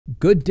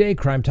Good day,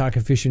 Crime Talk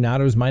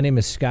aficionados. My name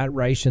is Scott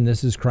Reich, and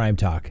this is Crime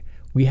Talk.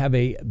 We have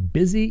a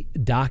busy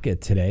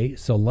docket today,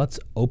 so let's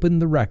open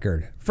the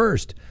record.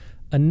 First,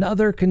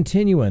 another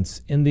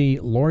continuance in the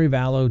Lori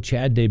Vallow,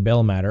 Chad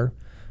Daybell matter.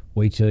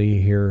 Wait till you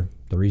hear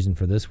the reason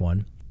for this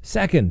one.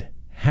 Second,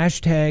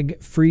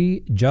 hashtag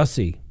free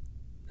Jussie.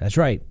 That's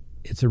right,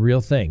 it's a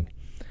real thing.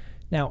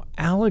 Now,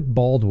 Alec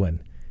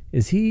Baldwin,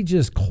 is he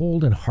just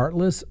cold and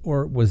heartless,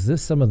 or was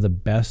this some of the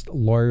best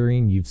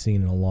lawyering you've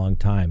seen in a long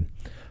time?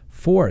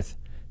 Fourth,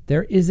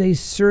 there is a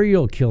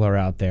serial killer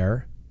out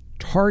there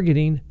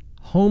targeting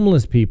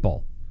homeless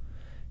people.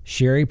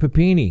 Sherry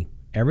Papini,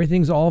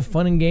 everything's all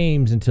fun and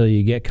games until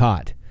you get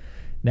caught.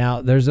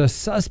 Now, there's a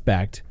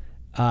suspect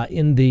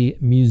in the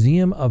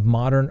Museum of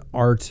Modern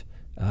Art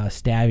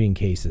stabbing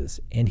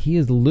cases, and he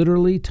is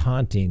literally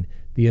taunting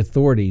the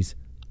authorities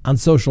on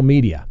social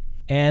media.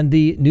 And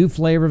the new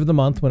flavor of the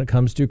month when it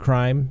comes to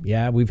crime,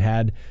 we've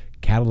had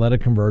catalytic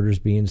converters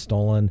being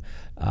stolen.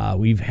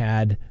 We've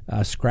had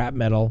scrap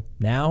metal.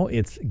 Now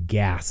it's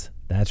gas.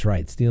 That's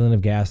right, stealing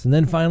of gas. And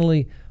then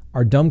finally,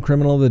 our dumb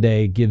criminal of the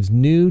day gives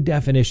new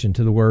definition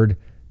to the word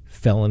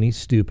felony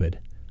stupid.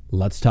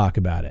 Let's talk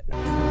about it.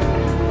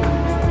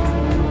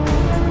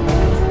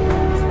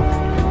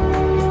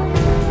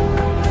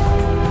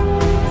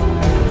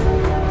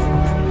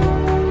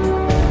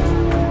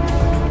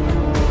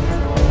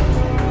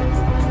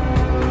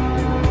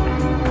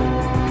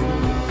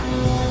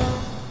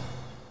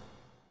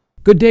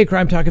 Good day,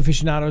 Crime Talk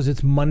aficionados.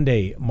 It's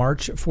Monday,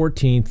 March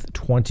 14th,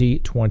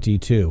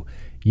 2022.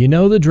 You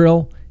know the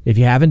drill. If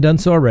you haven't done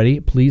so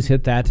already, please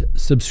hit that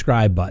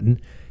subscribe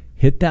button.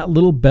 Hit that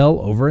little bell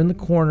over in the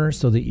corner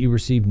so that you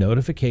receive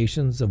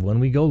notifications of when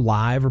we go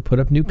live or put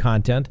up new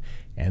content.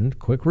 And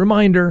quick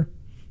reminder,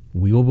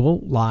 we will go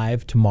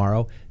live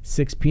tomorrow,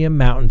 6 p.m.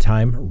 Mountain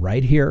Time,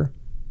 right here,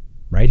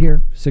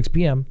 6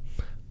 p.m.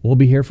 We'll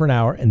be here for an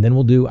hour, and then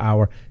we'll do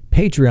our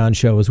Patreon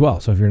show as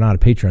well. So if you're not a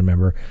Patreon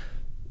member,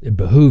 it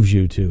behooves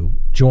you to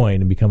join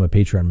and become a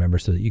Patreon member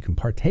so that you can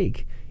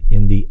partake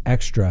in the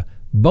extra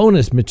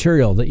bonus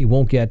material that you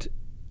won't get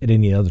at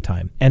any other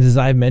time. And as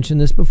I've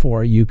mentioned this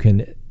before, you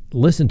can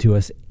listen to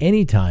us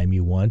anytime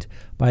you want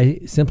by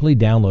simply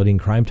downloading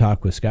Crime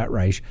Talk with Scott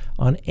Reich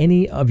on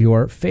any of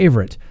your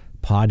favorite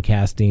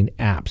podcasting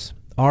apps.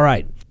 All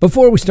right,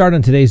 before we start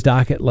on today's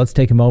docket, let's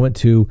take a moment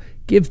to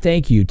give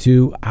thank you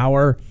to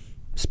our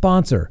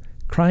sponsor,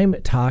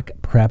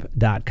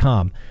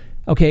 CrimeTalkPrep.com.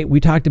 Okay, we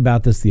talked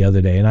about this the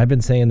other day, and I've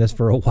been saying this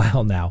for a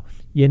while now.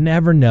 You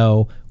never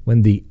know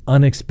when the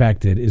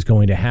unexpected is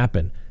going to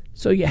happen,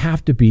 so you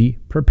have to be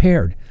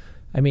prepared.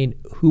 I mean,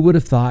 who would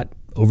have thought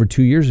over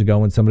 2 years ago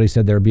when somebody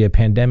said there would be a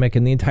pandemic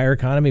and the entire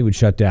economy would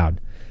shut down?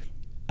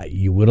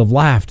 You would have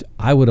laughed.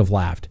 I would have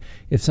laughed.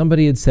 If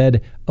somebody had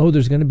said, oh,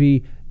 there's going to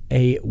be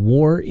a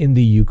war in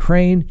the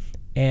Ukraine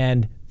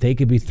and they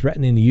could be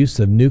threatening the use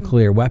of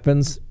nuclear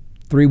weapons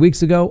 3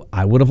 weeks ago,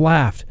 I would have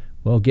laughed.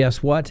 Well,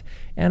 guess what?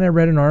 And I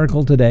read an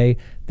article today.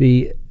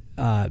 The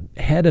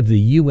head of the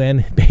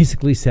UN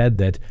basically said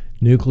that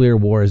nuclear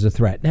war is a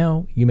threat.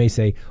 Now, you may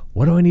say,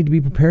 what do I need to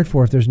be prepared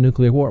for if there's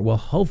nuclear war? Well,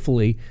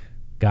 hopefully,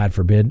 God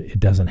forbid, it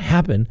doesn't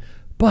happen.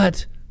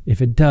 But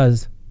if it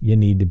does, you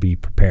need to be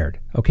prepared.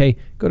 Okay?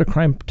 Go to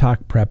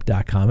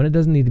CrimeTalkPrep.com, and it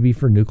doesn't need to be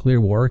for nuclear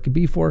war. It could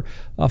be for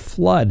a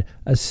flood,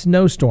 a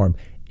snowstorm,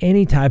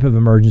 any type of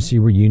emergency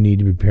where you need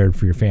to be prepared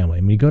for your family.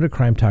 And when you go to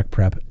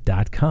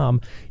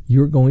CrimeTalkPrep.com,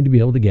 you're going to be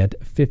able to get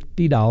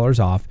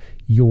 $50 off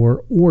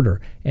your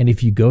order. And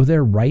if you go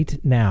there right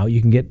now,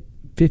 you can get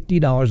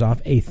 $50 off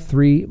a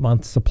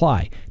 3-month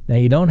supply. Now,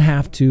 you don't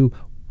have to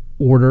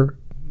order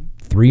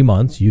 3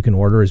 months. You can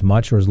order as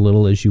much or as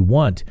little as you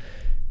want.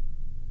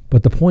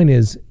 But the point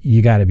is,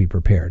 you got to be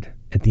prepared.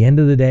 At the end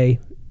of the day,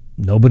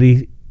 no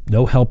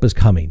help is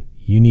coming.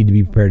 You need to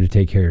be prepared to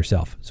take care of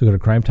yourself. So go to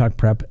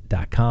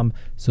CrimeTalkPrep.com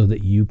so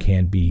that you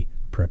can be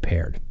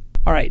prepared.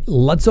 All right,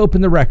 let's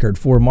open the record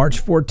for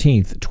March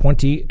 14th,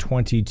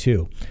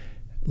 2022.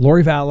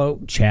 Lori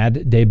Vallow,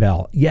 Chad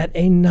Daybell, yet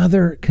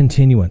another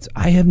continuance.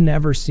 I have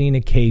never seen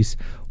a case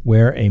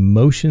where a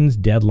motions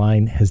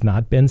deadline has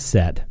not been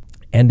set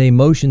and a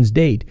motions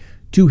date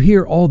to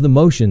hear all the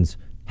motions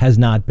has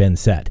not been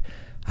set.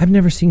 I've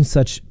never seen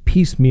such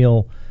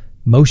piecemeal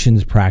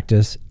motions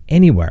practice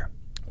anywhere.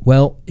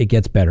 Well, it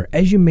gets better.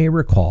 As you may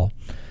recall,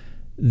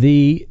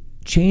 the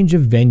change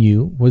of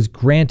venue was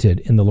granted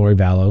in the Lori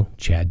Vallow,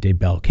 Chad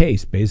Daybell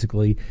case.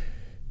 Basically,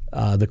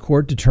 the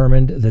court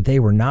determined that they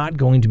were not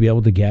going to be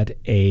able to get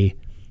a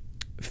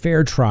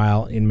fair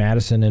trial in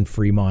Madison and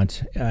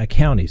Fremont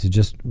counties. It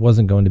just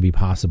wasn't going to be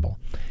possible.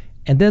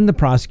 And then the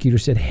prosecutor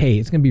said, hey,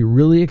 it's going to be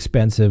really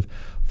expensive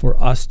for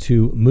us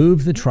to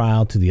move the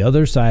trial to the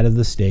other side of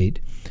the state,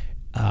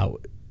 and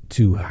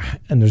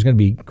there's going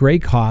to be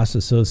great costs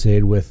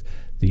associated with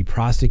the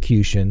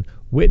prosecution,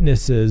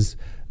 witnesses,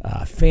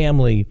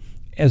 family,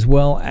 as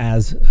well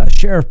as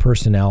sheriff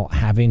personnel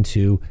having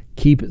to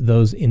keep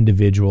those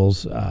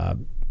individuals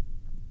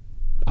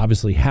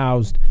obviously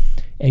housed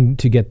and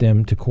to get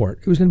them to court.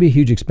 It was going to be a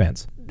huge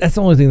expense. That's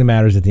the only thing that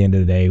matters at the end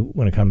of the day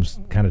when it comes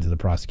kind of to the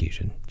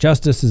prosecution.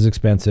 Justice is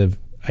expensive.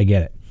 I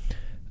get it.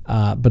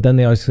 But then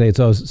they always say it's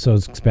so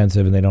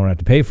expensive and they don't have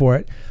to pay for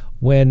it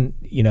when,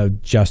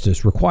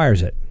 justice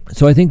requires it.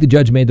 So I think the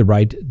judge made the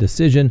right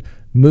decision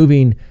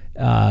moving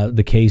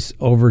the case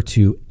over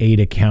to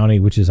Ada County,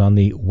 which is on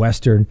the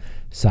western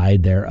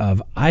side there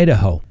of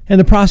Idaho. And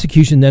the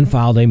prosecution then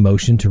filed a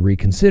motion to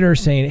reconsider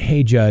saying,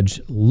 hey, judge,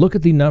 look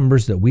at the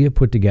numbers that we have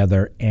put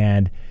together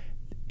and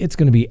it's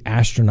going to be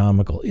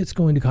astronomical. It's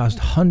going to cost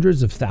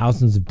hundreds of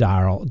thousands of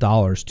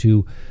dollars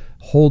to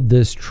hold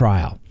this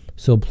trial.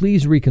 So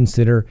please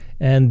reconsider.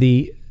 And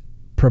the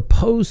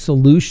proposed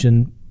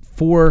solution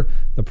for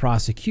the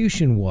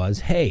prosecution was,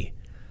 hey,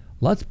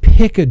 let's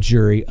pick a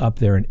jury up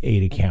there in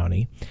Ada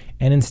County.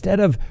 And instead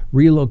of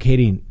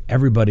relocating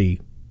everybody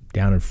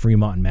down in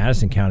Fremont and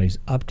Madison counties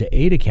up to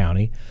Ada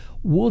County,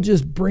 we'll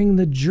just bring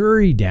the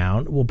jury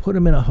down. We'll put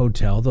them in a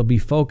hotel. They'll be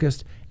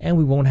focused, and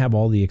we won't have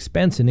all the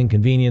expense and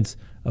inconvenience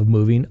of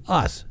moving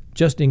us,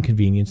 just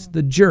inconvenience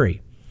the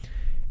jury.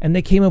 And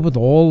they came up with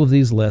all of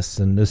these lists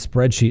and this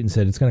spreadsheet and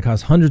said it's going to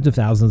cost hundreds of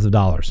thousands of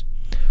dollars.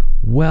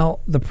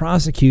 Well, the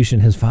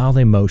prosecution has filed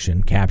a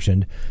motion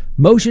captioned,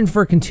 "Motion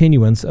for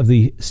continuance of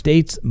the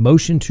state's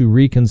motion to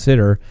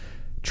reconsider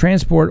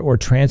transport or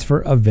transfer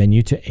of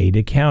venue to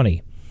Ada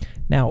County."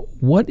 Now,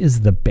 what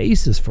is the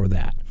basis for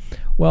that?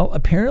 Well,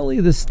 apparently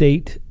the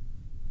state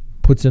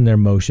puts in their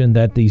motion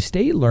that the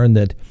state learned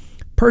that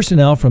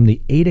personnel from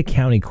the Ada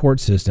County court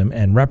system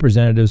and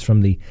representatives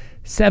from the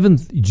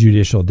 7th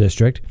Judicial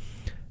District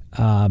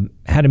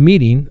had a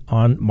meeting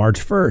on March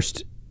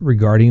 1st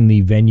regarding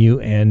the venue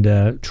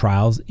and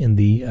trials in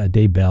the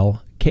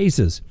Daybell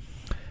cases.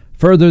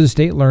 Further, the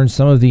state learned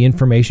some of the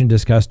information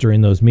discussed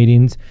during those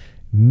meetings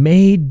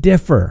may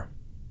differ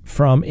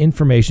from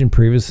information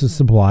previously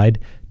supplied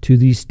to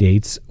the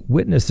state's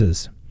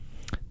witnesses.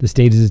 The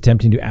state is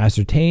attempting to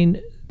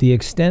ascertain the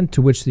extent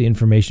to which the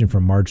information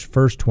from March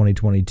 1st,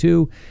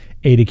 2022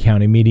 Ada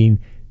County meeting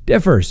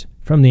differs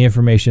from the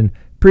information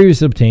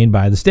previously obtained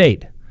by the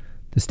state.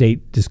 The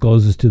state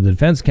discloses to the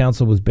defense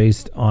counsel was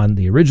based on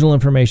the original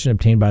information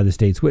obtained by the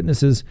state's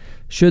witnesses.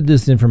 Should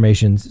this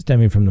information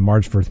stemming from the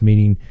March 1st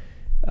meeting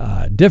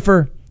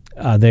differ,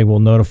 they will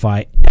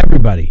notify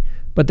everybody.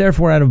 But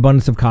therefore, out of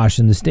abundance of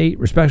caution, the state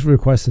respectfully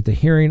requests that the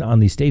hearing on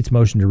the state's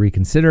motion to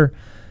reconsider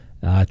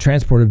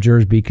transport of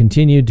jurors be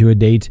continued to a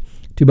date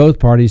to both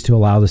parties to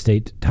allow the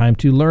state time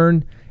to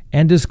learn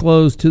and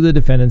disclose to the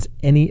defendants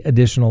any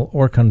additional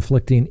or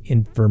conflicting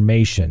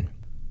information.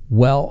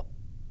 Well,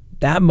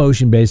 that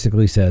motion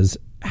basically says,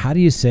 how do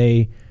you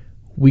say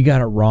we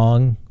got it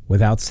wrong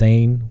without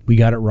saying we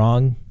got it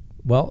wrong?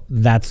 Well,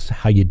 that's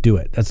how you do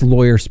it. That's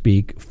lawyer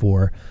speak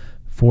for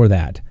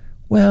that.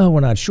 Well,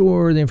 we're not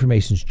sure. The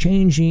information's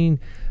changing.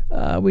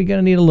 We're going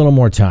to need a little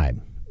more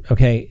time.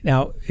 Okay,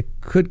 now it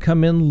could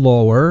come in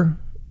lower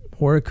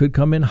or it could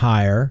come in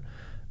higher.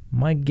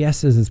 My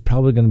guess is it's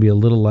probably going to be a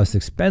little less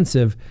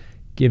expensive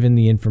given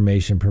the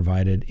information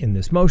provided in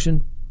this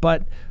motion,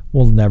 but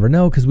we'll never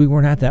know because we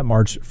weren't at that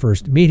March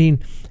 1st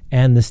meeting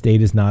and the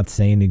state is not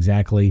saying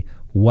exactly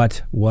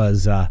what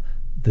was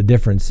the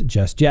difference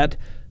just yet.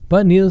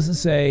 But needless to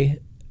say,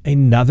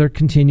 another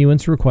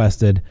continuance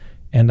requested,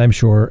 and I'm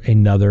sure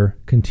another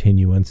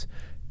continuance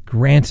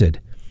granted.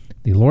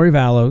 The Lori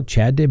Vallow,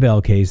 Chad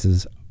Daybell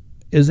cases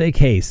is a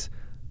case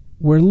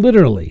where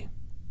literally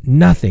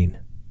nothing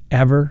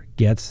ever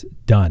gets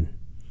done.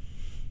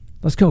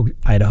 Let's go,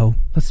 Idaho.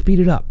 Let's speed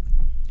it up.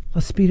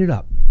 Let's speed it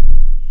up.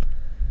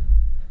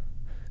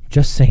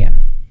 Just saying.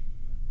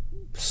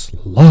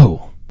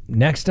 Slow.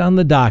 Next on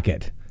the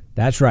docket.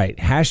 That's right.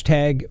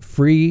 Hashtag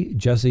free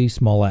Jussie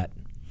Smollett.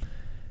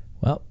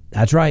 Well,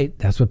 that's right.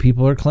 That's what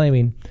people are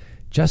claiming.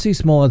 Jussie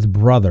Smollett's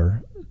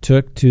brother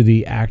took to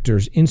the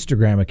actor's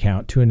Instagram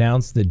account to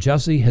announce that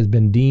Jussie has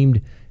been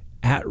deemed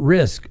at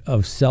risk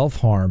of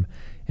self-harm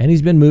and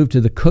he's been moved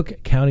to the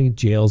Cook County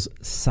Jail's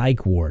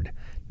psych ward.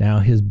 Now,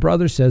 his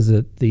brother says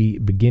at the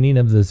beginning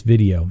of this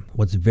video,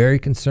 what's very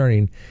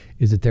concerning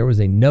is that there was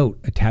a note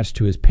attached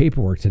to his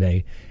paperwork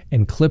today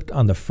and clipped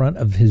on the front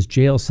of his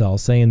jail cell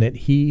saying that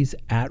he's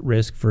at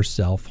risk for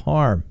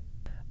self-harm.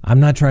 I'm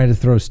not trying to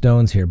throw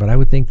stones here, but I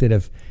would think that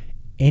if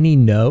any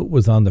note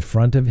was on the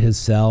front of his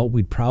cell,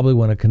 we'd probably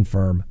want to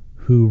confirm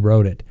who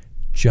wrote it.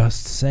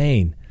 Just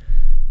saying.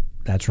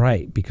 That's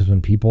right, because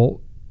when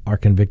people are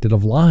convicted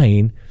of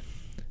lying,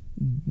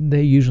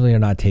 they usually are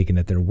not taken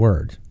at their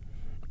word.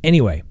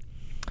 Anyway,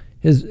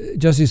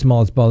 Jussie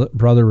Smollett's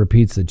brother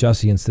repeats that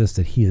Jussie insists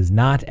that he is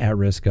not at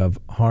risk of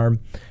harm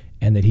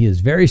and that he is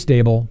very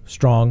stable,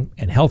 strong,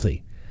 and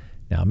healthy.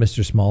 Now,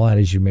 Mr. Smollett,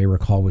 as you may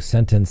recall, was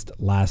sentenced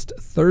last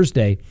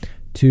Thursday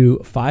to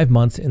 5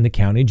 months in the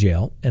county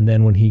jail, and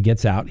then when he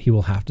gets out, he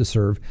will have to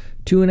serve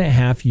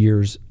 2.5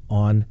 years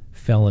on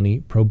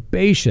felony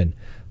probation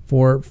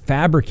for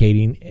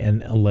fabricating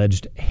an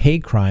alleged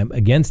hate crime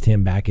against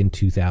him back in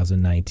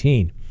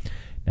 2019.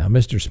 Now,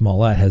 Mr.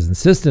 Smollett has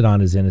insisted on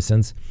his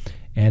innocence,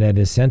 and at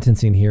his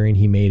sentencing hearing,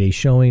 he made a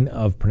showing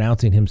of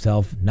pronouncing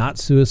himself not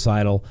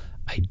suicidal.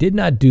 I did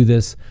not do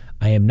this.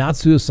 I am not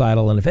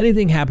suicidal, and if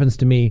anything happens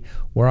to me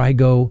where I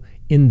go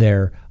in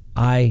there,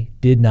 I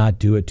did not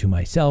do it to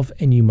myself,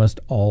 and you must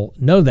all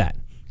know that.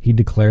 He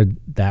declared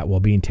that while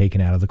being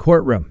taken out of the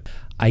courtroom.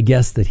 I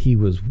guess that he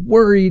was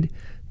worried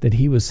that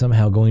he was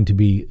somehow going to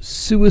be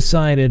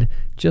suicided,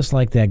 just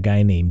like that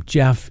guy named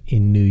Jeff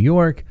in New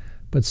York.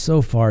 But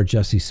so far,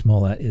 Jussie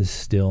Smollett is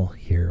still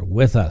here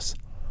with us.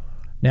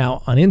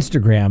 Now, on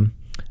Instagram,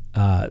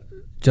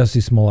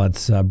 Jussie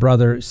Smollett's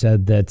brother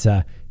said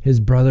that his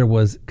brother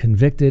was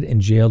convicted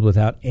and jailed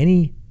without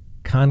any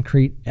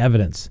concrete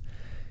evidence.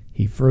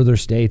 He further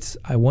states,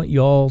 I want you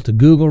all to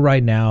Google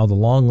right now the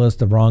long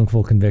list of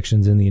wrongful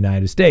convictions in the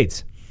United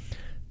States.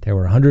 There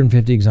were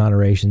 150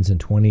 exonerations in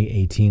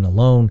 2018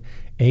 alone,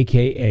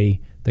 aka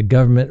the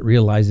government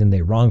realizing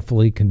they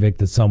wrongfully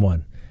convicted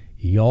someone.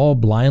 Y'all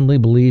blindly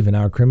believe in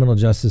our criminal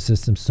justice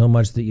system so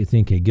much that you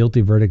think a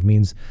guilty verdict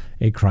means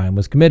a crime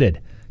was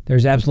committed.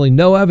 There's absolutely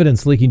no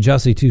evidence linking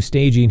Jussie to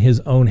staging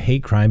his own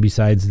hate crime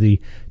besides the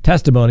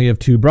testimony of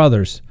two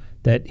brothers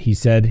that he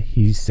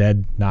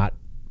said not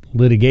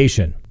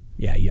litigation.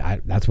 Yeah,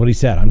 that's what he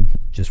said. I'm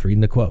just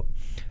reading the quote.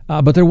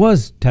 But there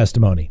was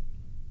testimony.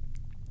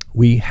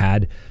 We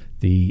had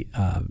the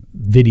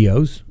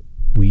videos.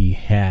 We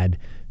had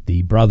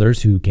the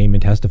brothers who came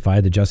and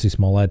testified that Jussie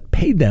Smollett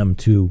paid them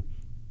to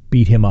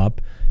beat him up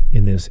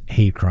in this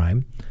hate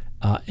crime.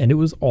 And it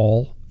was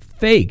all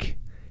fake.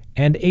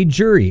 And a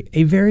jury,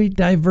 a very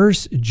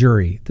diverse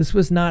jury. This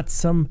was not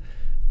some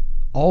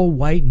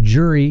all-white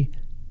jury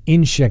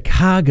in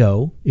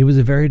Chicago. It was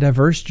a very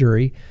diverse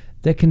jury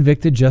that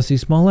convicted Jussie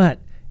Smollett.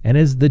 And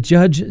as the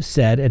judge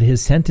said at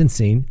his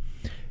sentencing,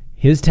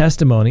 his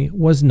testimony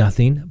was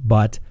nothing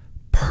but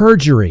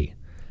perjury.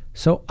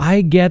 So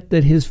I get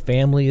that his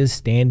family is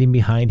standing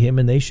behind him,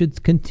 and they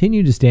should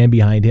continue to stand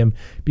behind him,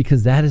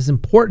 because that is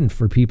important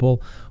for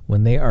people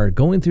when they are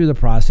going through the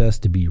process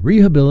to be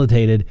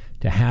rehabilitated,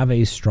 to have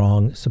a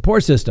strong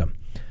support system.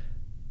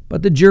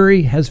 But the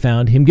jury has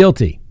found him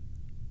guilty.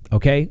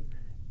 Okay?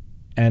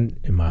 And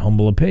in my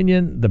humble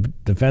opinion, the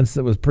defense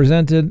that was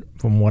presented,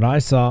 from what I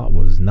saw,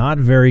 was not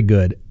very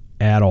good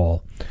at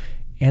all.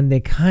 And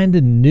they kind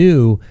of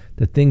knew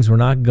that things were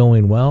not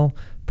going well,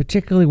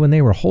 particularly when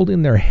they were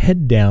holding their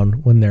head down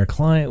when their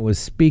client was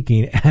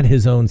speaking at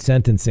his own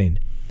sentencing.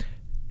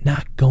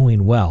 Not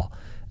going well.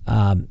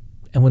 And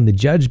when the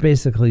judge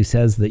basically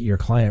says that your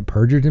client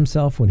perjured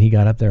himself when he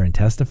got up there and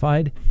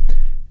testified,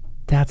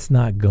 that's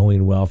not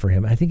going well for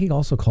him. I think he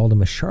also called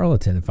him a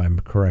charlatan, if I'm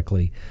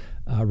correctly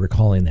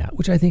recalling that,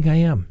 which I think I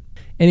am.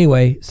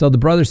 Anyway, so the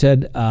brother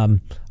said,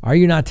 are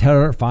you not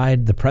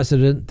terrified the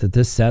precedent that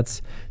this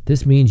sets?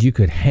 This means you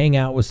could hang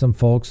out with some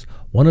folks,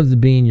 one of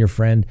them being your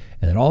friend,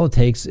 and that all it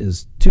takes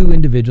is two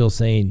individuals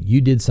saying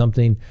you did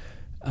something,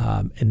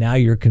 and now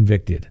you're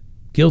convicted.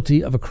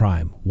 Guilty of a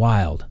crime.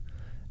 Wild.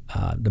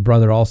 The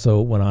brother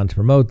also went on to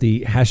promote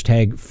the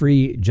hashtag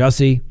Free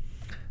Jussie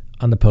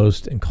on the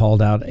post and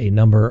called out a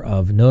number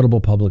of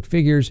notable public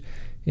figures,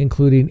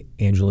 including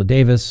Angela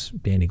Davis,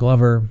 Danny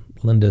Glover,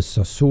 Linda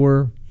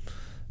Saussure,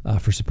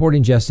 for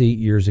supporting Jussie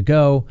years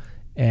ago,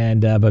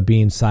 and but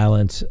being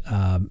silent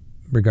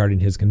regarding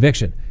his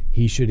conviction.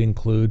 He should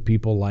include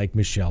people like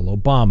Michelle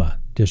Obama,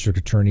 District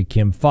Attorney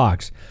Kim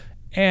Foxx,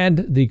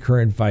 and the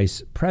current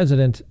Vice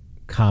President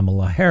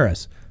Kamala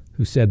Harris,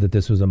 who said that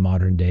this was a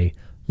modern-day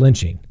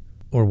lynching.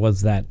 Or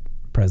was that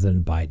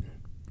President Biden?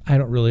 I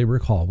don't really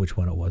recall which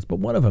one it was, but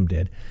one of them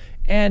did.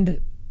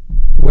 And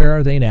where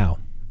are they now?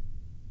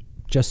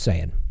 Just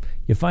saying.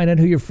 You find out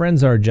who your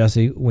friends are,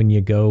 Jussie, when you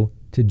go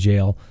to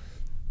jail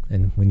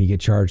and when you get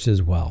charged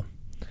as well.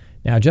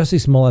 Now, Jussie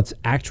Smollett's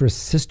actress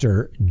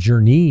sister,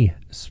 Jurnee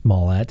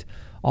Smollett,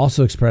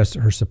 also expressed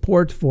her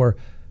support for,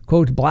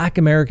 quote, Black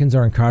Americans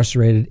are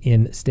incarcerated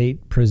in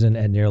state prison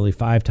at nearly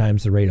 5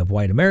 times the rate of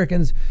white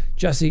Americans.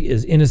 Jussie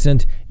is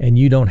innocent, and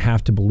you don't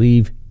have to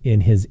believe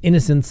in his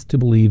innocence to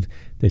believe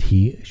that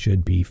he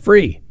should be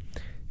free.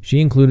 She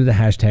included the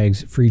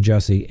hashtags Free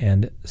Jussie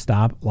and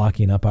Stop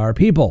Locking Up Our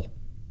People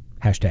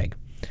hashtag.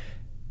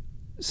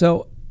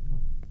 So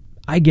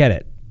I get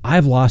it.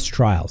 I've lost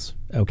trials,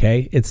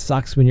 okay? It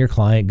sucks when your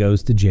client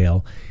goes to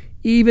jail,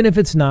 even if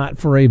it's not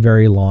for a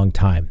very long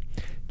time.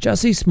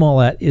 Jussie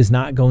Smollett is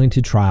not going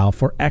to trial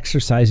for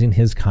exercising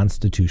his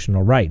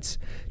constitutional rights.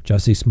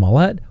 Jussie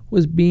Smollett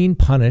was being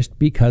punished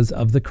because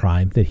of the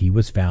crime that he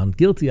was found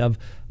guilty of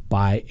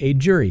by a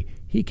jury.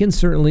 He can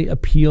certainly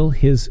appeal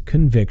his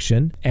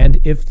conviction, and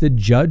if the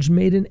judge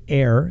made an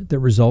error that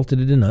resulted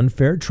in an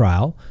unfair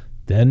trial,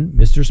 then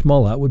Mr.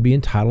 Smollett would be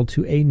entitled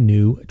to a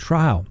new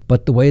trial.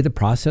 But the way the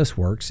process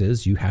works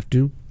is you have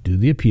to do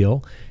the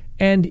appeal,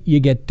 and you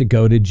get to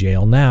go to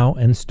jail now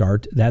and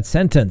start that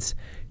sentence.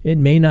 It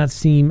may not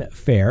seem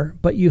fair,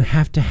 but you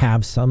have to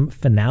have some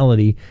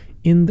finality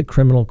in the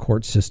criminal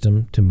court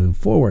system to move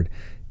forward.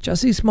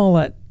 Jussie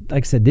Smollett,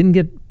 like I said, didn't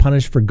get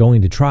punished for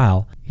going to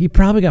trial. He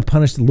probably got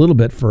punished a little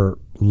bit for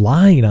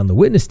lying on the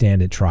witness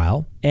stand at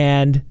trial,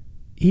 and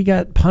he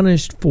got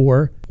punished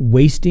for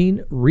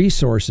wasting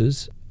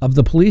resources of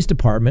the police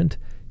department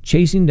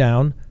chasing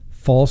down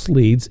false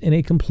leads in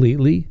a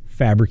completely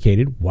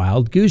fabricated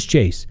wild goose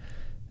chase.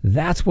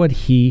 That's what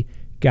he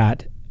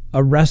got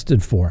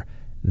arrested for.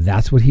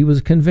 That's what he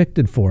was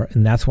convicted for,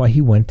 and that's why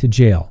he went to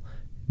jail,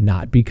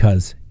 not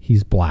because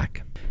he's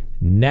black.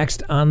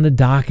 Next on the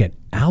docket,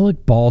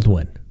 Alec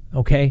Baldwin.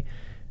 Okay,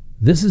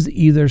 this is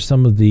either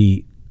some of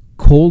the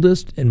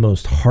coldest and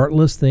most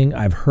heartless thing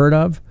I've heard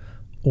of,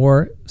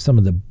 or some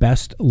of the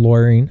best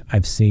lawyering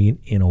I've seen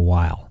in a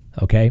while.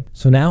 Okay,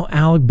 so now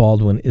Alec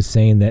Baldwin is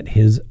saying that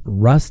his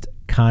Rust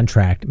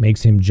contract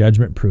makes him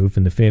judgment proof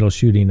in the fatal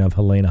shooting of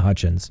Helena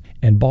Hutchins.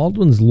 And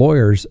Baldwin's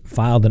lawyers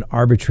filed an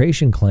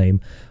arbitration claim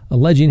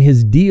alleging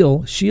his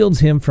deal shields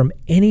him from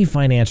any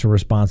financial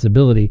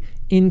responsibility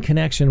in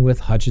connection with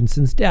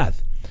Hutchinson's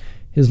death.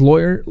 His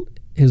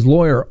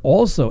lawyer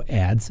also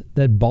adds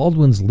that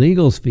Baldwin's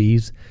legal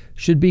fees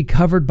should be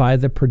covered by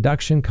the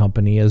production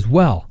company as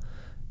well.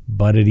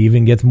 But it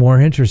even gets more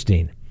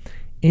interesting.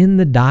 In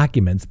the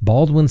documents,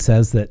 Baldwin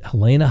says that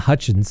Helena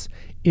Hutchins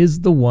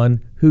is the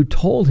one who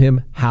told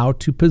him how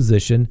to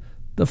position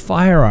the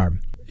firearm.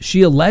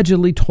 She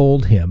allegedly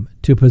told him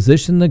to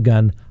position the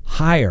gun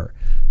higher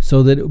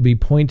so that it would be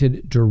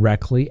pointed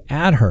directly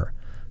at her.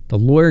 The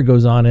lawyer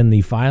goes on in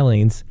the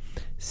filings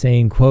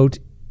saying, quote,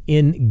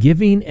 "In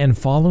giving and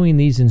following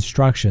these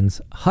instructions,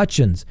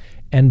 Hutchins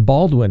and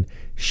Baldwin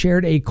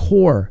shared a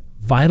core,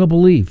 vital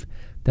belief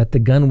that the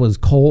gun was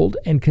cold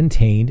and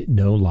contained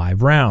no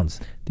live rounds."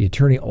 The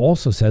attorney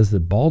also says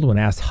that Baldwin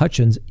asked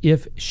Hutchins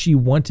if she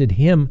wanted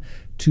him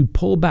to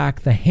pull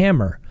back the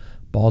hammer.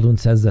 Baldwin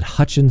says that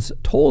Hutchins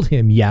told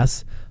him,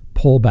 yes,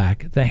 pull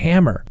back the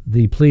hammer.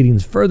 The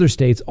pleadings further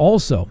states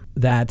also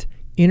that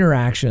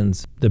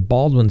interactions that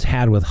Baldwin's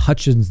had with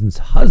Hutchinson's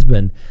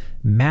husband,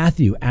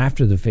 Matthew,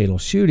 after the fatal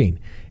shooting.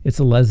 It's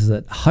alleged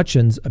that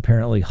Hutchins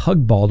apparently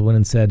hugged Baldwin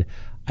and said,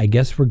 "I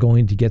guess we're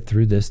going to get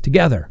through this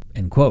together,"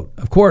 end quote.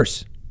 Of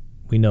course,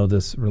 we know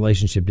this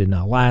relationship did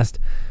not last.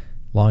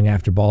 Long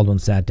after Baldwin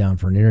sat down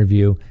for an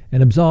interview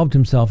and absolved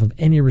himself of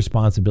any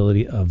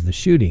responsibility of the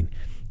shooting.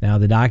 Now,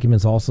 the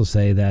documents also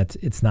say that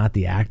it's not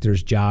the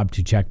actor's job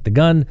to check the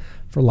gun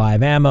for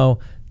live ammo,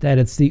 that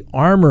it's the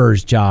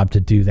armorer's job to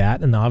do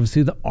that, and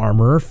obviously the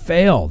armorer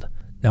failed.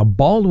 Now,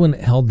 Baldwin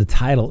held the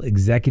title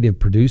executive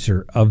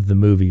producer of the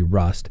movie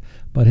Rust,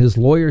 but his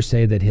lawyers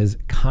say that his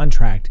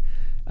contract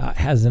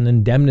has an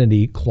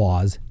indemnity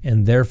clause,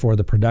 and therefore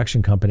the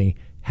production company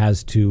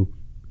has to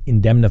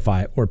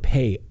indemnify or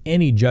pay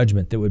any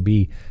judgment that would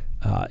be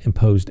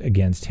imposed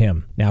against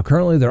him. Now,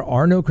 currently there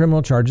are no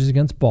criminal charges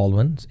against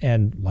Baldwin,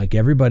 and like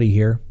everybody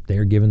here, they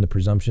are given the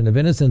presumption of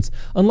innocence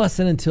unless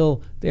and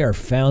until they are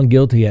found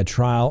guilty at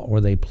trial or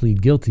they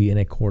plead guilty in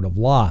a court of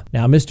law.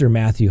 Now, Mr.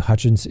 Matthew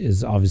Hutchins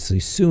is obviously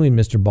suing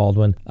Mr.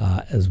 Baldwin,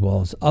 as well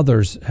as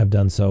others have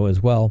done so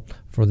as well.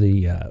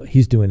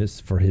 He's doing this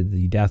for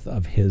the death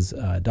of his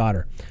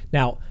daughter.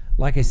 Now,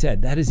 like I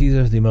said, that is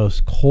either the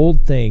most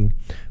cold thing,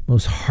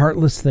 most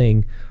heartless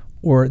thing,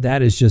 or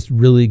that is just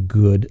really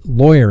good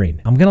lawyering.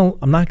 I'm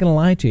not gonna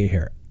lie to you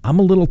here. I'm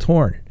a little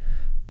torn.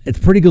 It's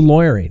pretty good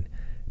lawyering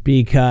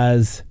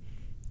because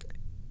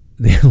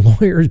the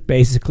lawyer is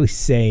basically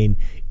saying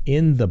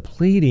in the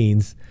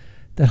pleadings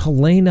that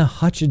Helena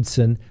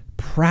Hutchinson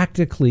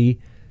practically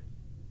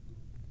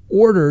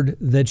ordered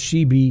that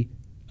she be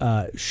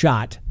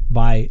shot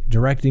by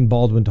directing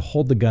Baldwin to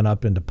hold the gun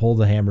up and to pull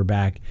the hammer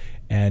back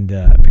and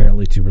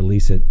apparently to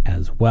release it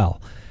as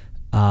well.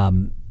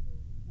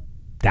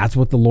 That's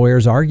what the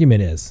lawyer's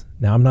argument is.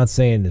 Now, I'm not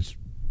saying it's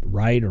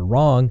right or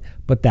wrong,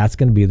 but that's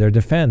going to be their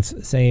defense,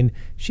 saying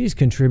she's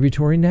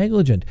contributory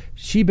negligent.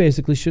 She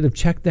basically should have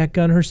checked that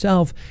gun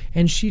herself,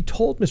 and she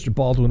told Mr.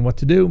 Baldwin what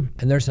to do,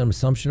 and there's some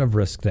assumption of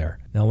risk there.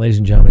 Now, ladies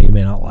and gentlemen, you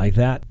may not like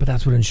that, but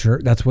that's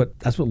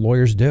what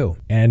lawyers do.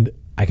 And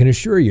I can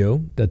assure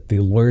you that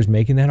the lawyers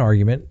making that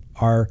argument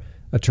are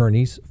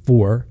attorneys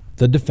for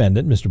the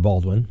defendant, Mr.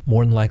 Baldwin,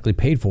 more than likely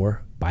paid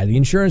for by the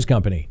insurance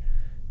company.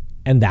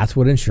 And that's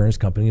what insurance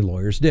company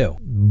lawyers do.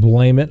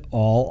 Blame it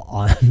all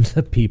on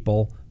the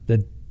people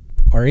that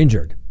are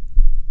injured.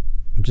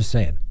 I'm just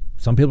saying.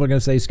 Some people are going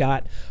to say,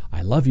 Scott,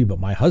 I love you, but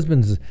my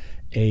husband's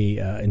a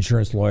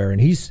insurance lawyer, and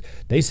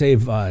they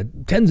save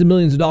tens of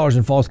millions of dollars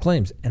in false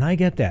claims. And I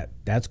get that.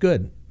 That's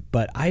good.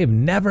 But I have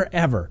never,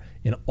 ever,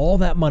 in all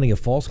that money of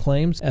false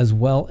claims, as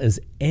well as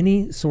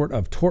any sort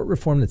of tort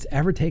reform that's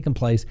ever taken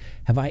place,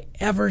 have I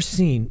ever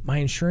seen my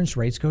insurance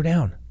rates go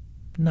down.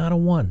 Not a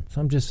one. So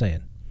I'm just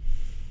saying.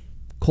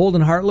 Cold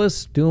and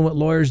heartless, doing what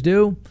lawyers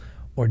do,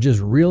 or just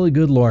really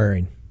good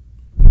lawyering?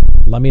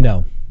 Let me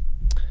know.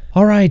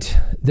 All right,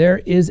 there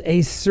is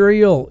a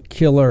serial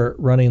killer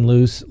running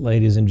loose,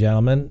 ladies and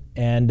gentlemen,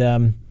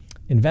 and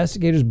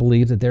investigators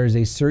believe that there is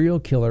a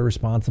serial killer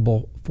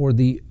responsible for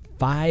the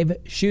 5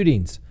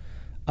 shootings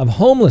of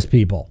homeless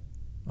people.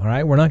 All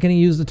right, we're not going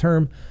to use the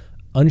term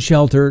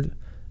unsheltered,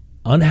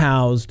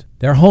 unhoused.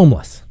 They're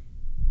homeless,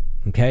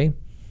 okay?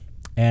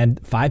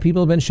 And 5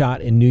 people have been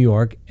shot in New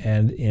York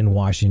and in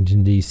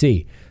Washington,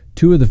 D.C.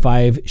 2 of the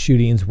 5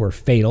 shootings were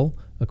fatal,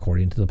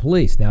 according to the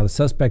police. Now, the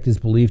suspect is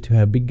believed to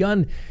have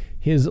begun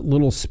his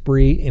little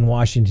spree in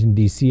Washington,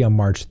 D.C. on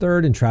March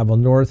 3rd and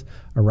traveled north,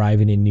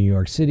 arriving in New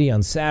York City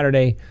on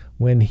Saturday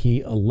when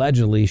he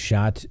allegedly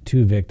shot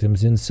 2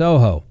 victims in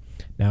Soho.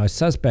 Now, a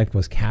suspect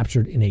was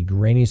captured in a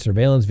grainy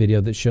surveillance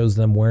video that shows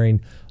them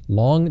wearing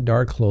long,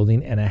 dark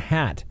clothing and a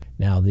hat.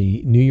 Now,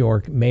 the New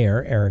York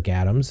Mayor, Eric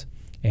Adams,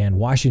 and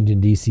Washington,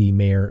 D.C.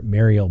 Mayor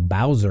Muriel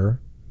Bowser,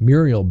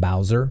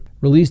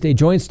 released a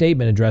joint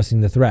statement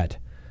addressing the threat.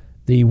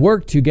 The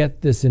work to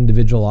get this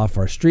individual off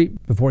our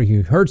street before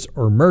he hurts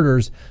or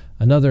murders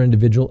another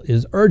individual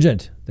is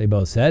urgent, they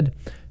both said.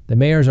 The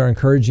mayors are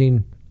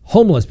encouraging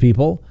homeless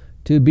people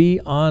to be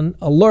on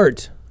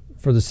alert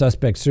for the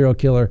suspect serial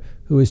killer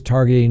who is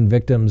targeting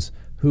victims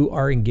who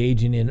are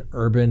engaging in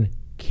urban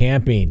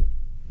camping.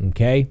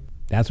 Okay?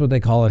 That's what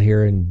they call it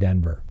here in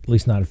Denver, at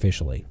least not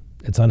officially.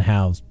 It's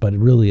unhoused, but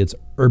really it's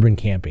urban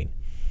camping.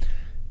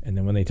 And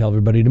then when they tell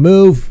everybody to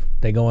move,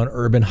 they go on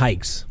urban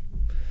hikes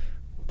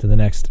to the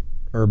next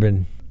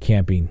urban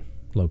camping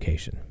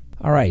location.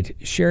 All right,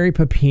 Sherry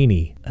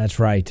Papini. That's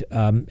right.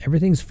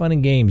 Everything's fun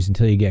and games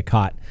until you get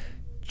caught.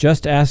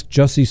 Just ask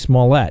Jussie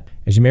Smollett.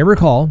 As you may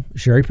recall,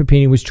 Sherry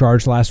Papini was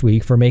charged last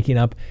week for making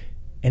up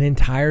an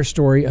entire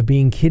story of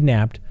being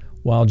kidnapped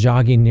while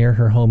jogging near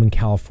her home in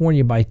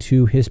California by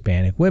two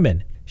Hispanic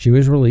women. She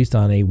was released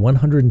on a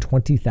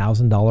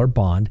 $120,000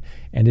 bond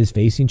and is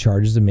facing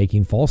charges of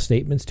making false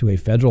statements to a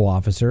federal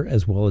officer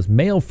as well as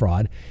mail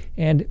fraud,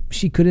 and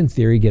she could in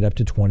theory get up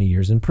to 20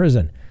 years in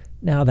prison.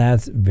 Now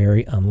that's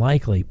very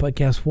unlikely, but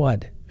guess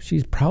what?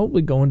 She's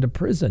probably going to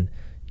prison.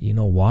 You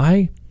know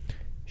why?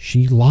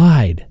 She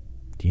lied.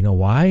 Do you know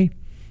why?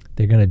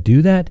 They're going to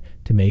do that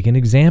to make an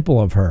example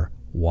of her.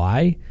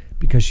 Why?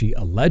 Because she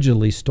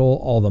allegedly stole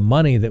all the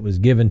money that was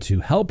given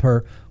to help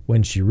her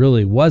when she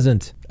really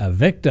wasn't a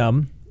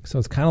victim. So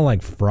it's kind of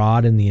like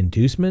fraud in the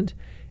inducement.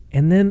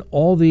 And then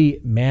all the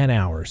man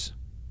hours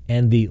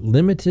and the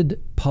limited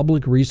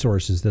public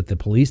resources that the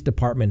police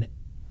department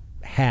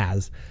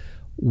has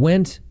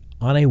went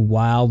on a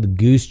wild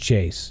goose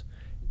chase.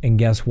 And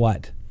guess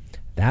what?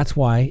 That's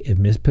why if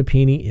Miss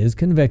Papini is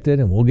convicted,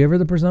 and we'll give her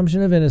the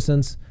presumption of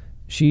innocence,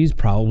 she's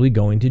probably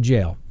going to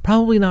jail.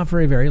 Probably not for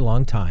a very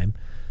long time,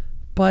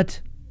 but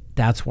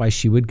that's why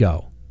she would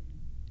go.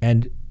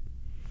 And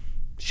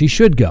she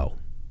should go.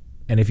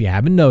 And if you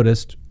haven't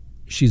noticed,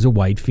 she's a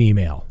white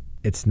female.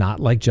 It's not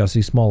like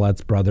Jussie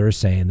Smollett's brother is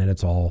saying that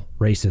it's all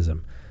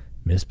racism.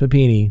 Miss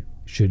Papini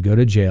should go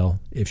to jail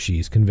if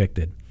she's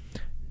convicted.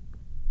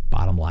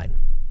 Bottom line.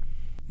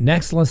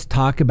 Next, let's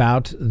talk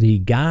about the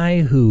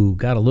guy who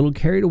got a little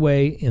carried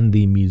away in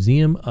the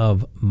Museum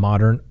of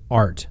Modern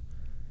Art.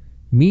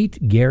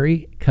 Meet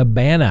Gary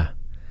Cabana.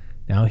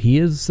 Now, he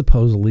is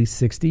supposedly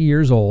 60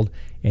 years old,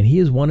 and he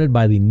is wanted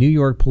by the New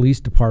York Police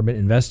Department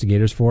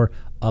investigators for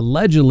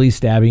allegedly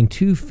stabbing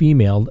two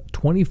female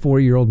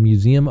 24-year-old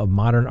Museum of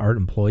Modern Art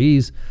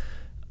employees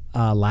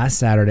last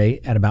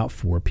Saturday at about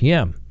 4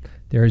 p.m.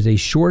 There is a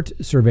short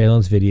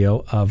surveillance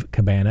video of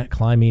Cabana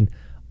climbing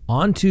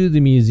onto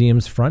the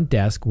museum's front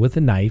desk with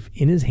a knife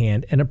in his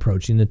hand and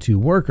approaching the two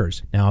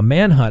workers. Now, a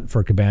manhunt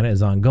for Cabana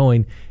is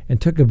ongoing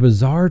and took a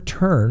bizarre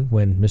turn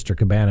when Mr.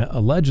 Cabana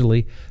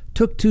allegedly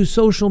took to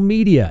social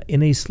media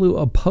in a slew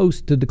of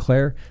posts to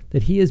declare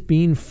that he is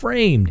being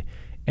framed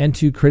and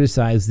to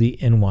criticize the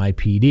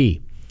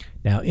NYPD.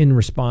 Now, in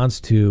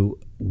response to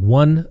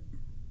one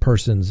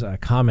person's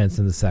comments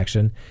in the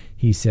section,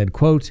 he said,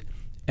 quote,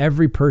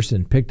 "Every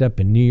person picked up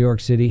in New York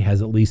City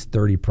has at least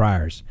 30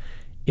 priors.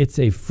 It's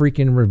a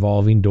freaking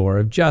revolving door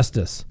of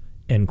justice,"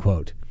 end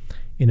quote.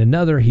 In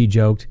another, he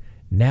joked,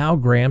 "Now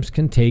Gramps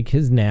can take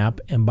his nap,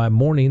 and by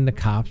morning the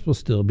cops will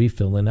still be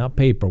filling out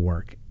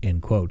paperwork,"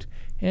 end quote.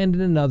 And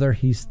in another,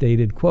 he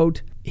stated,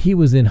 quote, he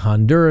was in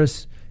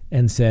Honduras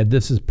and said,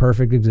 "This is a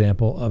perfect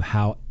example of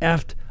how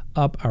effed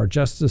up our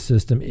justice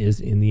system is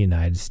in the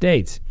United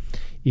States.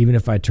 Even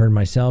if I turn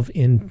myself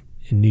in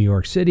New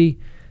York City,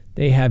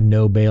 they have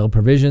no bail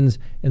provisions,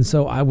 and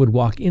so I would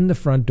walk in the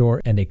front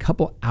door and a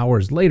couple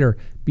hours later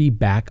be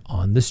back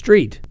on the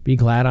street. Be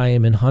glad I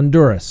am in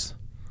Honduras.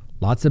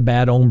 Lots of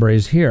bad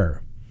hombres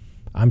here.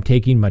 I'm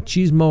taking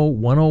Machismo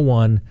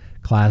 101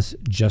 class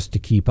just to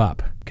keep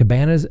up."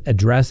 Cabana's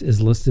address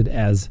is listed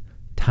as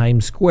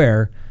Times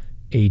Square,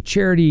 a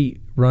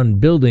charity-run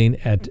building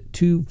at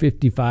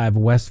 255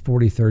 West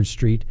 43rd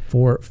Street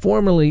for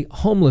formerly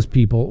homeless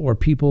people or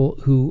people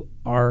who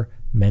are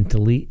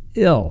mentally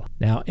ill.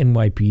 Now,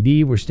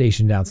 NYPD were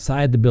stationed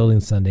outside the building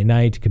Sunday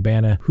night.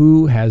 Cabana,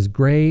 who has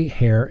gray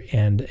hair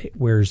and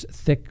wears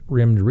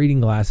thick-rimmed reading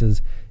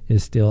glasses,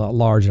 is still at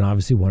large and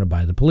obviously wanted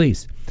by the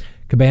police.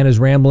 Cabana's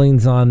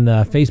ramblings on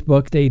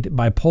Facebook state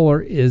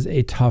bipolar is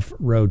a tough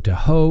road to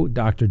hoe,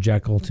 Dr.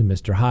 Jekyll to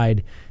Mr.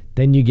 Hyde.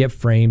 Then you get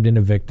framed and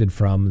evicted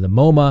from the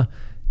MoMA,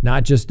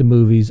 not just the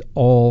movies,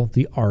 all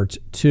the art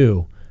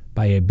too,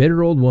 by a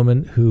bitter old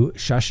woman who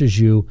shushes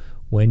you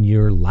when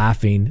you're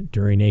laughing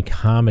during a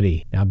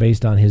comedy. Now,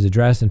 based on his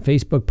address and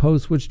Facebook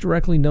post, which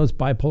directly notes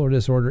bipolar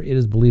disorder, it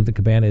is believed that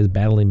Cabana is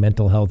battling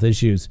mental health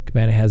issues.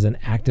 Cabana has an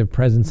active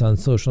presence on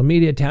social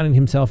media, touting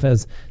himself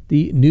as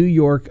the New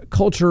York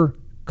culture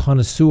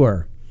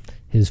connoisseur.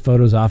 His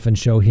photos often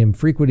show him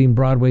frequenting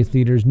Broadway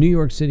theaters, New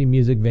York City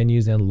music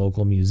venues, and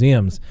local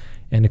museums.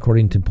 And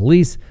according to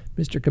police,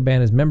 Mr.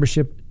 Cabana's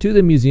membership to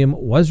the museum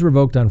was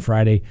revoked on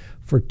Friday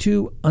for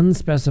 2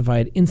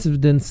 unspecified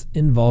incidents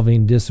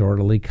involving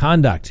disorderly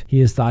conduct.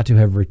 He is thought to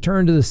have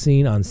returned to the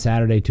scene on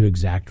Saturday to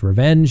exact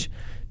revenge.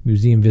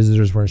 Museum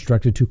visitors were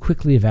instructed to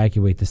quickly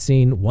evacuate the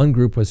scene. One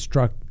group was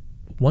stuck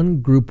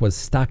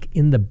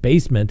in the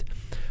basement,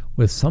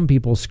 with some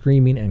people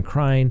screaming and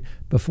crying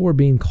before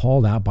being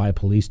called out by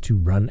police to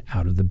run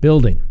out of the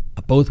building.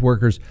 Both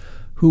workers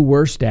who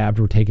were stabbed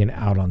were taken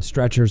out on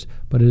stretchers,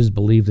 but it is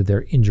believed that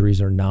their injuries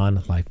are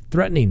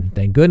non-life-threatening.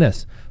 Thank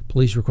goodness.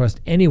 Police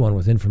request anyone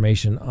with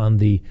information on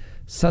the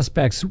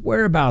suspect's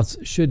whereabouts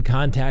should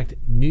contact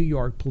New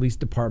York Police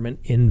Department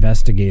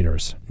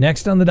investigators.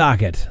 Next on the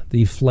docket,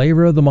 the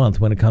flavor of the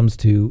month when it comes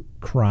to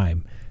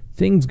crime.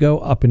 Things go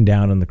up and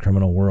down in the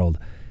criminal world.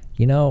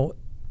 You know,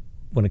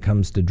 when it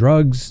comes to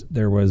drugs,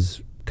 there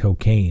was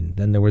cocaine,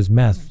 then there was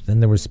meth, then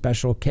there was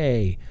Special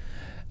K,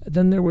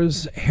 then there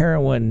was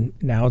heroin,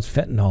 now it's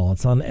fentanyl.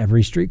 It's on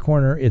every street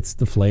corner. It's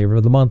the flavor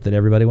of the month that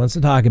everybody wants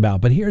to talk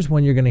about. But here's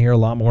one you're going to hear a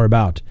lot more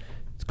about.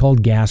 It's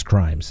called gas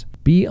crimes.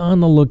 Be on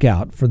the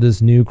lookout for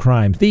this new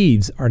crime.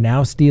 Thieves are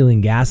now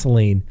stealing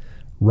gasoline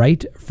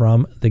right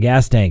from the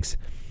gas tanks.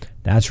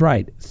 That's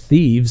right.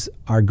 Thieves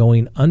are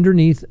going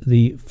underneath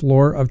the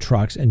floor of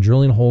trucks and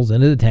drilling holes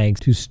into the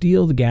tanks to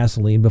steal the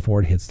gasoline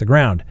before it hits the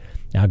ground.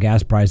 Now,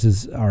 gas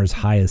prices are as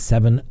high as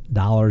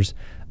 $7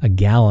 a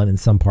gallon in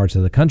some parts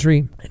of the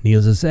country. And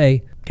needless to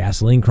say,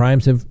 gasoline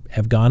crimes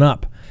have gone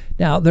up.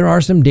 Now, there are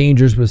some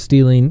dangers with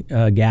stealing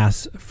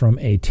gas from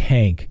a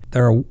tank.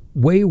 There are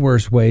way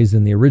worse ways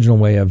than the original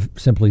way of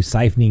simply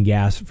siphoning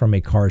gas from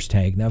a car's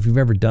tank. Now, if you've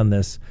ever done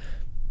this,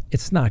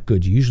 it's not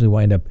good. You usually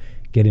wind up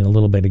getting a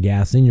little bit of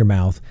gas in your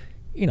mouth.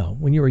 You know,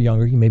 when you were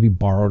younger, you maybe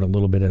borrowed a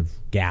little bit of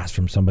gas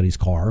from somebody's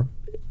car.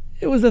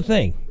 It was a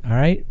thing, all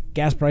right?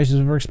 Gas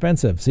prices were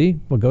expensive. See,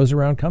 what goes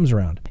around comes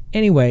around.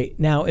 Anyway,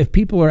 now if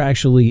people are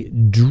actually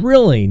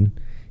drilling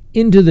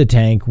into the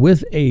tank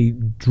with a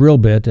drill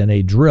bit and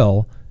a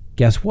drill,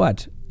 guess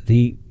what?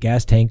 The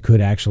gas tank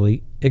could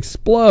actually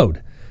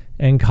explode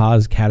and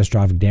cause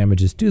catastrophic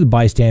damages to the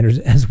bystanders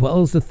as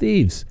well as the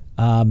thieves,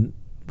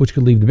 which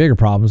could lead to bigger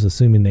problems,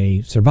 assuming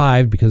they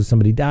survived, because if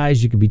somebody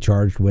dies, you could be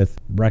charged with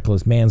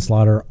reckless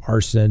manslaughter,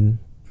 arson,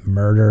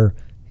 murder.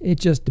 It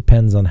just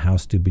depends on how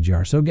stupid you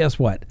are. So guess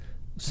what?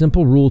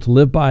 Simple rule to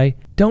live by: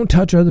 don't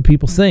touch other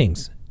people's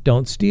things.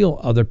 Don't steal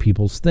other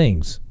people's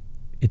things.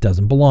 It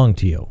doesn't belong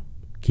to you.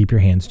 Keep your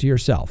hands to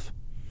yourself.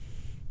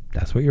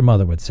 That's what your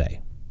mother would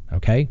say.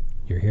 Okay?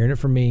 You're hearing it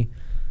from me.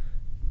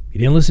 You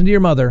didn't listen to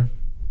your mother.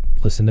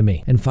 Listen to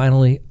me. And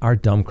finally, our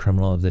dumb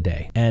criminal of the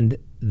day. And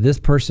this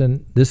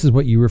person, this is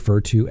what you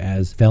refer to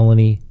as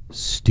felony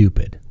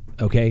stupid.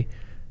 Okay?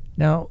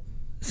 Now,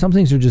 some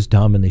things are just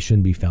dumb and they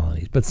shouldn't be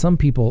felonies. But some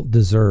people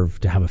deserve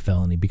to have a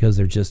felony because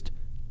they're just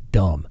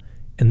dumb.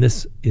 And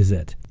this is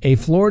it. A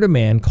Florida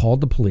man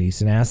called the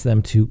police and asked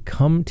them to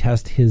come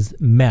test his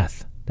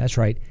meth. That's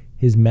right,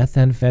 his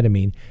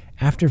methamphetamine,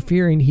 after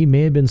fearing he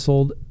may have been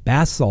sold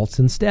bath salts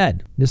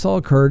instead. This all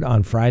occurred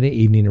on Friday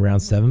evening around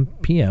 7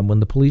 p.m. when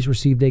the police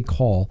received a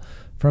call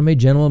from a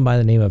gentleman by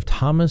the name of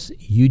Thomas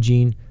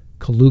Eugene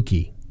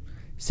Kaluki,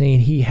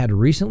 saying he had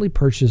recently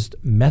purchased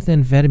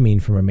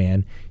methamphetamine from a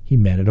man he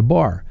met at a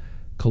bar.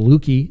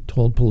 Kaluki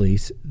told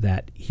police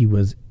that he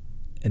was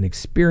an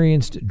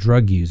experienced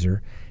drug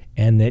user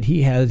and that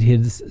he had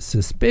his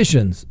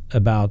suspicions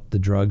about the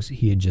drugs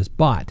he had just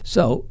bought.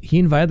 So he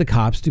invited the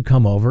cops to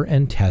come over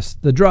and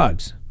test the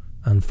drugs.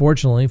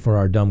 Unfortunately for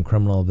our dumb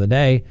criminal of the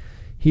day,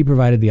 he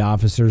provided the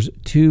officers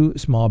 2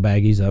 small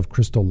baggies of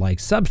crystal-like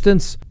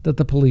substance that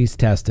the police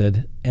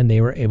tested, and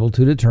they were able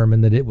to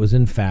determine that it was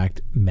in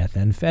fact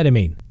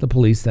methamphetamine. The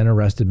police then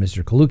arrested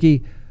Mr.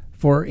 Kaluki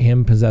for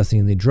him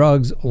possessing the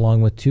drugs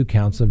along with 2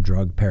 counts of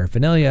drug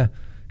paraphernalia.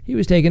 He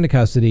was taken to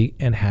custody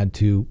and had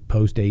to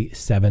post a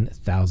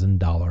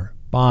 $7,000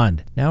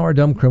 bond. Now our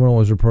dumb criminal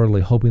was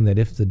reportedly hoping that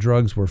if the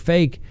drugs were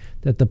fake,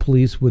 that the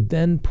police would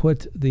then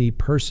get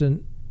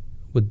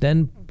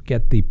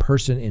the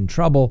person in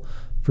trouble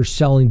for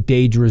selling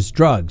dangerous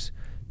drugs,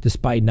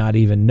 despite not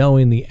even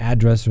knowing the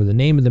address or the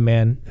name of the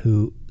man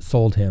who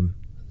sold him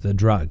the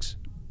drugs.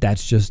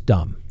 That's just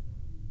dumb.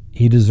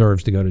 He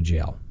deserves to go to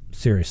jail.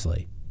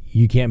 Seriously.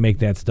 You can't make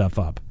that stuff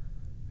up.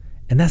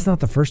 And that's not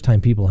the first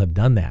time people have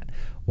done that.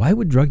 Why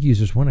would drug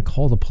users want to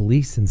call the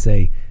police and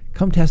say,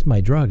 come test my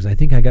drugs? I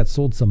think I got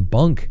sold some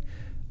bunk.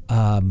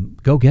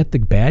 Go get the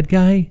bad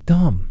guy?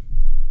 Dumb.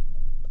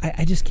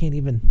 I just can't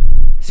even.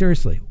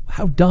 Seriously,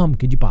 how dumb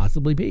could you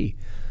possibly be?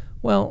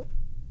 Well,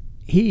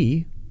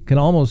 he can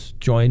almost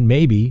join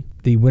maybe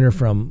the winner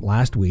from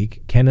last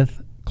week,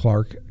 Kenneth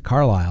Clark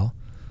Carlisle,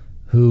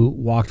 who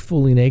walked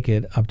fully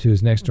naked up to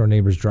his next door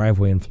neighbor's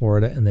driveway in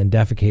Florida and then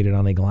defecated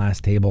on a glass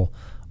table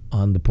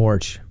on the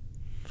porch.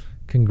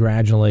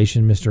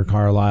 Congratulations, Mr.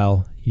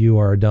 Carlisle. You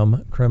are a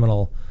dumb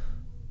criminal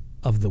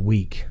of the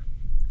week.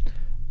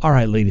 All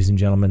right, ladies and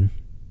gentlemen,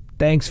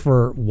 thanks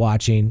for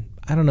watching.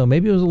 I don't know,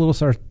 maybe it was a little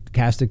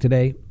sarcastic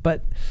today,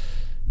 but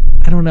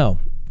I don't know.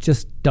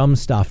 Just dumb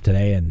stuff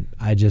today, and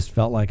I just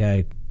felt like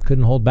I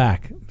couldn't hold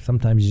back.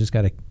 Sometimes you just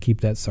got to keep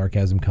that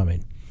sarcasm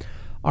coming.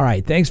 All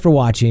right, thanks for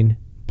watching.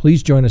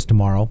 Please join us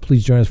tomorrow.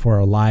 Please join us for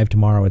our live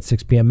tomorrow at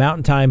 6 p.m.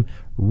 Mountain Time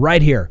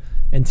right here.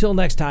 Until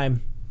next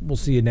time, we'll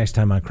see you next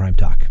time on Crime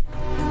Talk.